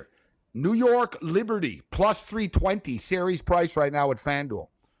price here. New York Liberty, plus 320 series price right now at FanDuel.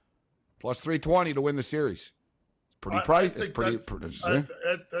 Plus 320 to win the series. Pretty price. It's pretty.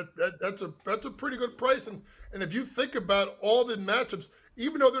 That's a pretty good price, and if you think about all the matchups,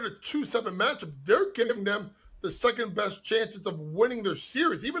 even though they're the 2-7 matchup, they're giving them the second best chances of winning their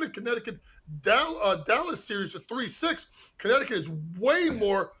series. Even the Connecticut Dallas series at 3-6, Connecticut is way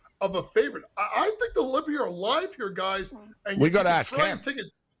more of a favorite. I think the Liberty are live here, guys. And we got to ask Cam.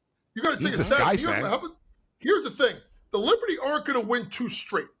 You got to take a Sky stab. fan. Here's the thing: the Liberty aren't going to win 2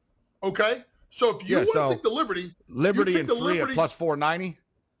 straight. Okay, so if you want to take the Liberty and 3 at plus 490.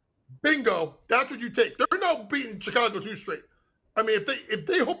 Bingo, that's what you take. They're not beating Chicago 2 straight. I mean, if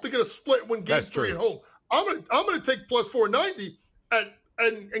they hope to get a split, win game 3 at home, I'm gonna take plus 490 and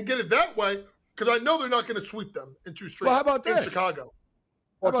get it that way because I know they're not going to sweep them in 2 straight. Well, how about this? In Chicago?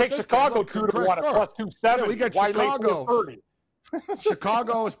 Well, take Chicago 2-1 at plus 270. Yeah, we got Chicago.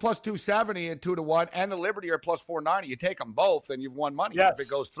 Chicago is plus 270 and 2-1, and the Liberty are plus 490. You take them both, and you've won money. Yes, if it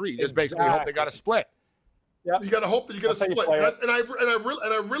goes 3, you just basically hope they got a split. Yeah, you got to hope that you get a split, and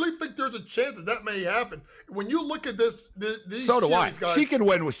I really think there's a chance that may happen. When you look at these so do I. Guys, she can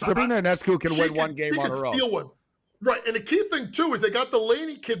win with Sabrina Ionescu can win one game on her own. Steal one. Right, and the key thing too is they got the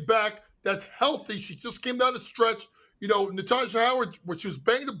Laney kid back that's healthy. She just came down the stretch. You know, Natasha Howard, when she was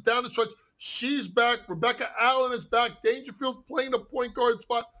banged up down the stretch, she's back. Rebecca Allen is back. Dangerfield's playing the point guard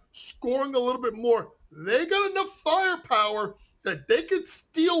spot, scoring a little bit more. They got enough firepower that they could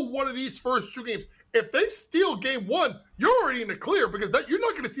steal one of these first 2 games. If they steal game 1, you're already in the clear because you're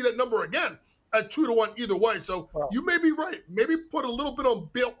not going to see that number again at 2-1 either way. So you may be right. Maybe put a little bit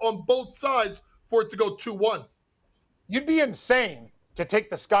on both sides for it to go 2-1. You'd be insane to take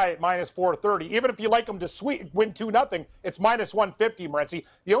the Sky at minus 430. Even if you like them to win 2-0, it's minus 150, Morency.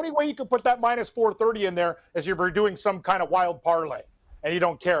 The only way you could put that minus 430 in there is if you're doing some kind of wild parlay and you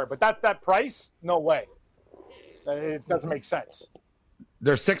don't care. But that price, no way. It doesn't make sense.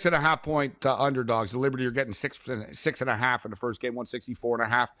 They're 6.5-point underdogs. The Liberty are getting 6.5 in the first game,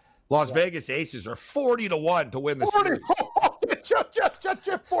 164.5. Las Vegas Aces are 40-1 to win the series. 40-1.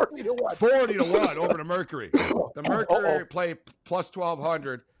 40-1 over the Mercury. The Mercury play plus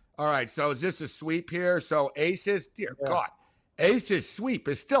 1,200. All right, so is this a sweep here? So Aces, dear God, Aces sweep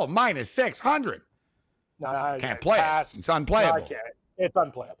is still minus 600. No, can't play it. It's unplayable. No, I can't. It's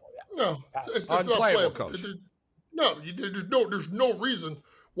unplayable. Yeah. No, it's unplayable, Coach. No, there's no reason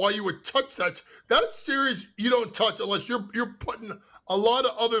why you would touch that. That series you don't touch unless you're putting a lot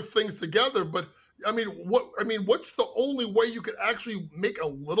of other things together. But what's the only way you could actually make a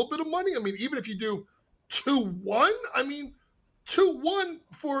little bit of money? I mean, even if you do 2-1, 2-1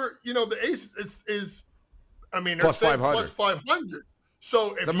 for the Aces is plus 500. Plus 500.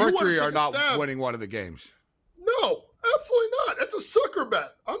 So if the Mercury are not winning one of the games. No, absolutely not. That's a sucker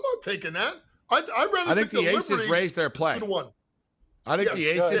bet. I'm not taking that. I'd rather. I think the Aces raise their play. 2-1. I think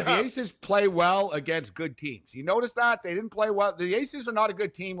the Aces play well against good teams. You notice that? They didn't play well. The Aces are not a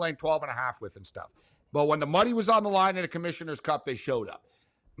good team laying 12.5 with and stuff. But when the money was on the line in the Commissioner's Cup, they showed up.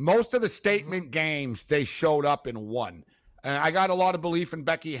 Most of the statement games, they showed up and won. And I got a lot of belief in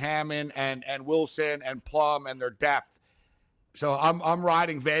Becky Hammond and Wilson and Plum and their depth. So I'm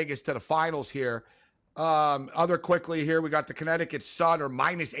riding Vegas to the finals here. Other quickly here, we got the Connecticut Sun are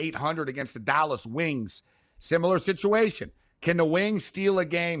minus 800 against the Dallas Wings. Similar situation. Can the Wings steal a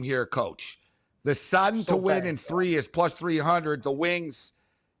game here, Coach? The Sun to win in 3 is plus 300. The Wings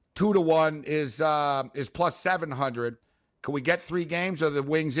 2-1 is plus 700. Can we get 3 games, or the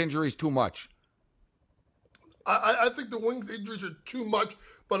Wings injuries too much? I think the Wings injuries are too much.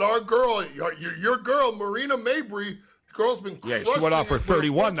 But our girl, your girl, Marina Mabry, the girl's been crushing. Yeah, she went off for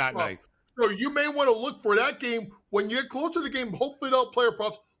 31 that night. So you may want to look for that game. When you get closer to the game, hopefully they'll player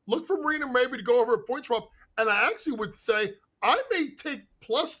props. Look for Marina Mabry to go over a point swap. And I actually would say I may take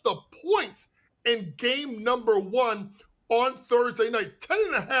plus the points in game number 1 on Thursday night.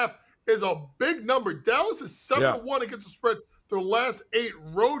 10.5 is a big number. Dallas is 7-1 against the spread their last 8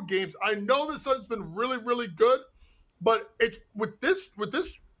 road games. I know the Sun's been really, really good, but it's with this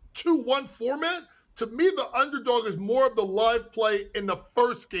 2-1 format, to me, the underdog is more of the live play in the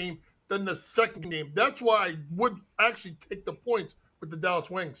first game than the second game. That's why I would actually take the points with the Dallas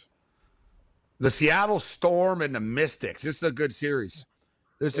Wings. The Seattle Storm and the Mystics. This is a good series.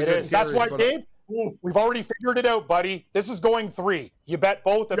 That's why, Gabe, we've already figured it out, buddy. This is going 3. You bet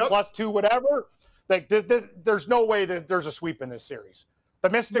both at plus 2, whatever. Like there's no way that there's a sweep in this series. The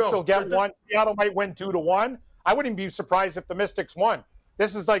Mystics will get 1. Seattle might win 2-1. I wouldn't be surprised if the Mystics won.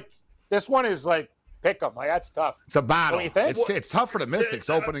 This one is like pick 'em. Like, that's tough. It's a battle. Don't you think? It's tough for the Mystics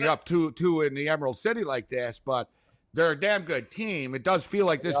opening up two in the Emerald City like this, but they're a damn good team. It does feel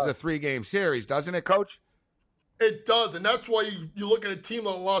like this is a 3-game series, doesn't it, Coach? It does, and that's why you look at a team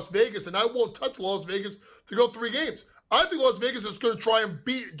like Las Vegas, and I won't touch Las Vegas to go 3 games. I think Las Vegas is going to try and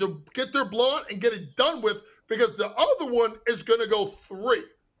get their blowout and get it done with, because the other one is going to go 3.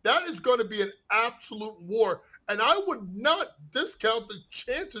 That is going to be an absolute war, and I would not discount the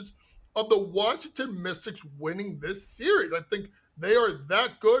chances of the Washington Mystics winning this series. I think They are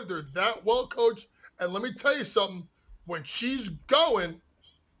that good. They're that well coached. And let me tell you something. When she's going,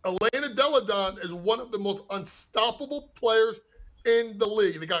 Elena Delle Donne is one of the most unstoppable players in the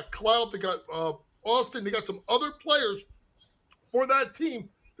league. They got Cloud, they got Austin, they got some other players for that team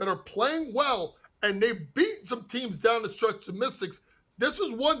that are playing well, and they've beaten some teams down the stretch, the Mystics. This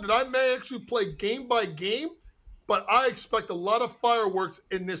is one that I may actually play game by game, but I expect a lot of fireworks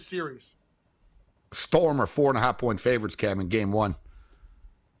in this series. Storm are 4.5-point favorites, Cam, in game one.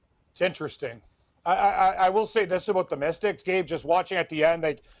 It's interesting. I will say this about the Mystics, Gabe, just watching at the end,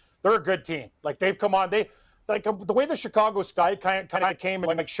 they're a good team. Like, they've come on. The way the Chicago Sky kind of came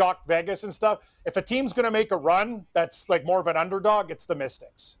and, like, shocked Vegas and stuff, if a team's going to make a run that's, like, more of an underdog, it's the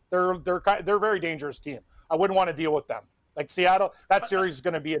Mystics. They're a very dangerous team. I wouldn't want to deal with them. Like, Seattle, that series is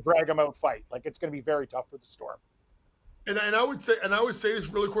going to be a drag-them-out fight. Like, it's going to be very tough for the Storm. And I would say this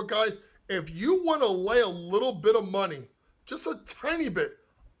really quick, guys. If you want to lay a little bit of money, just a tiny bit,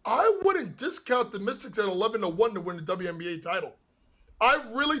 I wouldn't discount the Mystics at 11-1 to win the WNBA title. I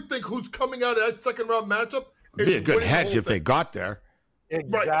really think who's coming out of that second round matchup It'd be a good hedge if they got there.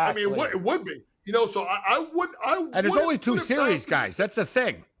 Exactly. Right. I mean, it would be. You know, so I would. And there's only 2 series, guys. That's the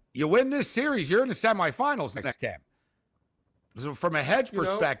thing. You win this series, you're in the semifinals next game. So from a hedge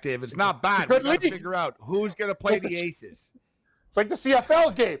perspective, it's not bad. We got to figure out who's going to play the aces. It's like the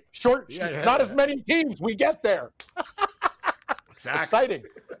CFL game. Not as many teams. We get there. Exactly. Exciting.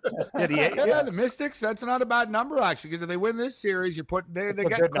 The Mystics, that's not a bad number, actually, because if they win this series, they get close.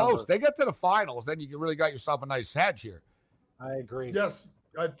 Number. They get to the finals, then you really got yourself a nice hedge here. I agree. Yes.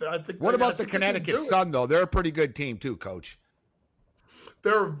 I think. What about the Connecticut Sun, though? They're a pretty good team, too, Coach.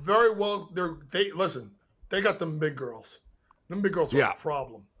 They're very well. Listen, they got them big girls. Them big girls are a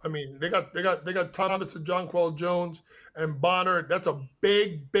problem. I mean, they got Thomas and Jonquel Jones and Bonner. That's a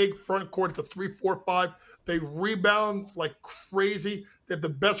big front court. It's a 3-4-5. They rebound like crazy. They have the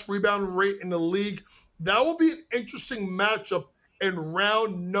best rebound rate in the league. That will be an interesting matchup in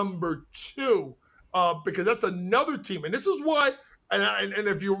round number 2 because that's another team. And this is why. And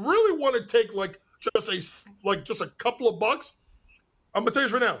if you really want to take just a couple of bucks, I'm gonna tell you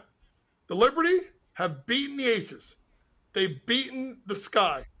this right now. The Liberty have beaten the Aces. They've beaten the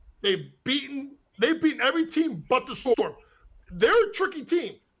Sky. They've beaten every team but the Storm. They're a tricky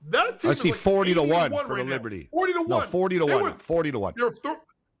team. That team I see 40-1 for right the Liberty. 40-1. No, 40-1. 40-1.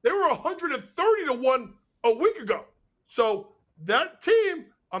 They were 130-1 a week ago. So that team,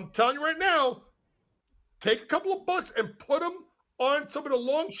 I'm telling you right now, take a couple of bucks and put them on some of the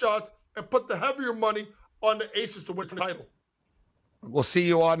long shots and put the heavier money on the Aces to win the title. We'll see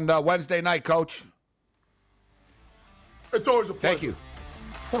you on Wednesday night, Coach. It's always a pleasure.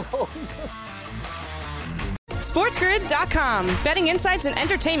 Thank you. SportsGrid.com. Betting insights and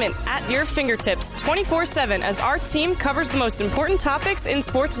entertainment at your fingertips 24/7 as our team covers the most important topics in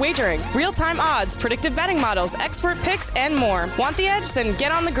sports wagering. Real-time odds, predictive betting models, expert picks, and more. Want the edge? Then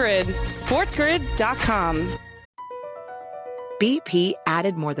get on the grid. SportsGrid.com. BP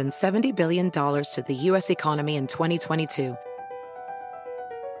added more than $70 billion to the U.S. economy in 2022.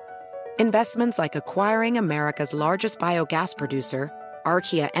 Investments like acquiring America's largest biogas producer,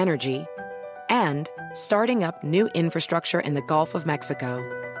 Archaea Energy, and starting up new infrastructure in the Gulf of Mexico.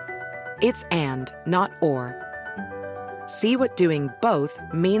 It's and, not or. See what doing both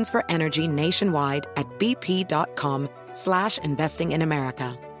means for energy nationwide at bp.com/investing in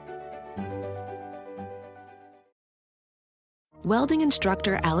America. Welding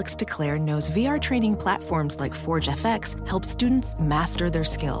instructor Alex DeClaire knows VR training platforms like ForgeFX help students master their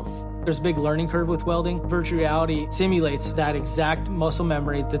skills. There's a big learning curve with welding. Virtual reality simulates that exact muscle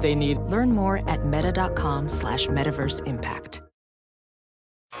memory that they need. Learn more at meta.com/metaverseimpact.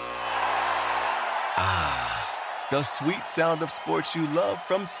 The sweet sound of sports you love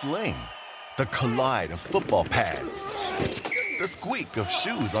from Sling. The collide of football pads. The squeak of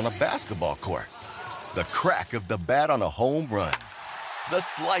shoes on a basketball court. The crack of the bat on a home run. The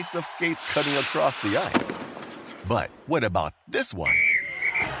slice of skates cutting across the ice. But what about this one?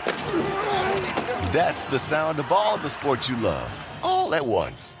 That's the sound of all the sports you love, all at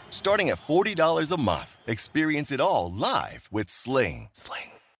once. Starting at $40 a month. Experience it all live with Sling.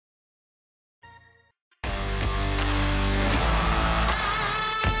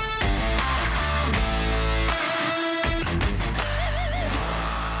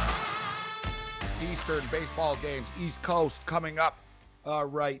 Eastern baseball games, East Coast coming up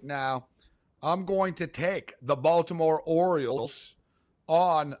right now. I'm going to take the Baltimore Orioles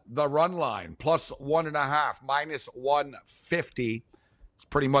on the run line, +1.5, -150. It's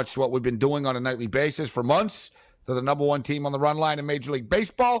pretty much what we've been doing on a nightly basis for months. They're the number 1 team on the run line in Major League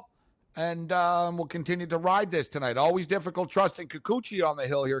Baseball. And we'll continue to ride this tonight. Always difficult trusting Kikuchi on the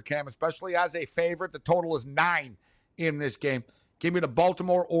hill here, Cam, especially as a favorite. The total is 9 in this game. Give me the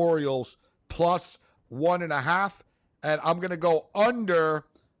Baltimore Orioles plus 1.5. And I'm going to go under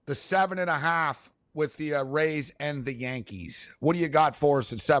the 7.5 with the Rays and the Yankees. What do you got for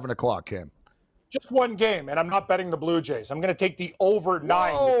us at 7 o'clock, Cam? Just one game, and I'm not betting the Blue Jays. I'm going to take the over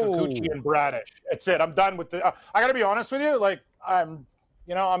 9 with Kikuchi and Bradish. That's it. I'm done with the I got to be honest with you. Like, I'm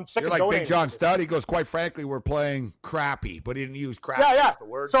sick You're of like Big John Studd. He goes, quite frankly, we're playing crappy, but he didn't use crappy. Yeah. As the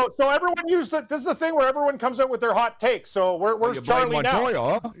word. So everyone used it. This is the thing where everyone comes out with their hot takes. So where's Charlie Montoya,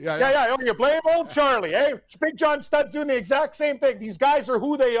 now? Huh? Yeah. Oh, you blame old Charlie. Hey, Big John Studd's doing the exact same thing. These guys are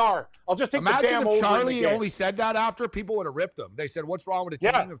who they are. I'll just take the damn over. Imagine if Charlie again. only said that after, people would have ripped him. They said, what's wrong with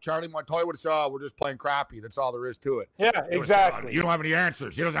the team? If Charlie Montoya would have said, we're just playing crappy. That's all there is to it. Yeah, exactly. You don't have any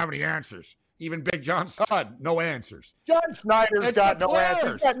answers. He doesn't have any answers. Even Big John Studd, no answers. John Schneider's got no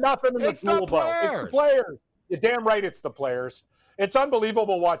answers. He's got nothing in the tool belt. It's the players. You're damn right it's the players. It's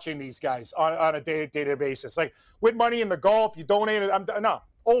unbelievable watching these guys on a day-to-day basis. Like, win money in the golf, you donate it.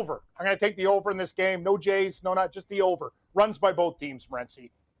 Over. I'm going to take the over in this game. No Jays, not just the over. Runs by both teams,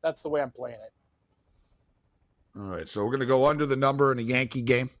 Morency. That's the way I'm playing it. All right, so we're going to go under the number in a Yankee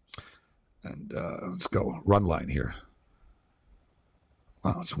game. And let's go run line here.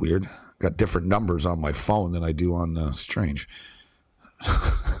 Wow, it's weird. Got different numbers on my phone than I do on Strange.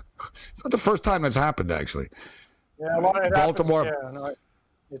 It's not the first time that's happened, actually. Yeah, a lot of Baltimore.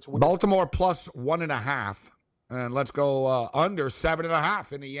 It's weird. Baltimore plus 1.5. And let's go under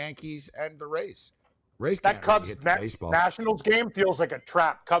 7.5 in the Yankees and the Rays. That Cubs Nationals game feels like a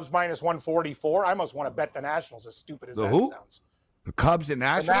trap. Cubs minus 144. I almost want to bet the Nationals, as stupid as that sounds. The Cubs and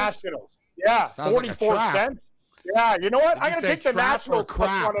Nationals? The Nationals. Yeah, sounds 44 like cents. Yeah, you know what? Did I'm going to take the Nationals plus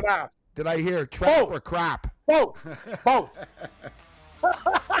 1.5. Did I hear trap or crap? Both.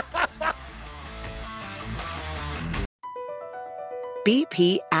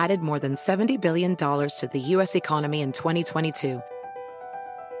 BP added more than $70 billion to the U.S. economy in 2022.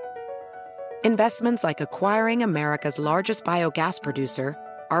 Investments like acquiring America's largest biogas producer,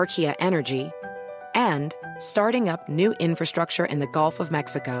 Archaea Energy, and starting up new infrastructure in the Gulf of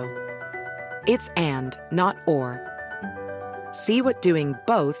Mexico. It's and, not or. See what doing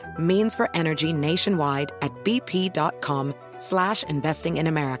both means for energy nationwide at bp.com/investing in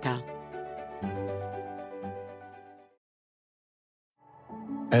America.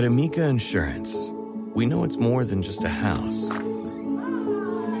 At Amica Insurance, we know it's more than just a house.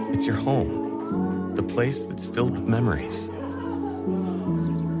 It's your home, the place that's filled with memories.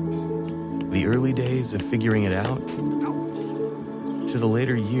 The early days of figuring it out, to the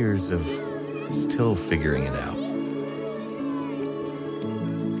later years of still figuring it out.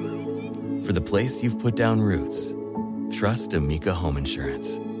 For the place you've put down roots, trust Amica Home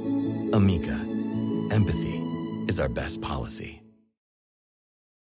Insurance. Amica, empathy is our best policy.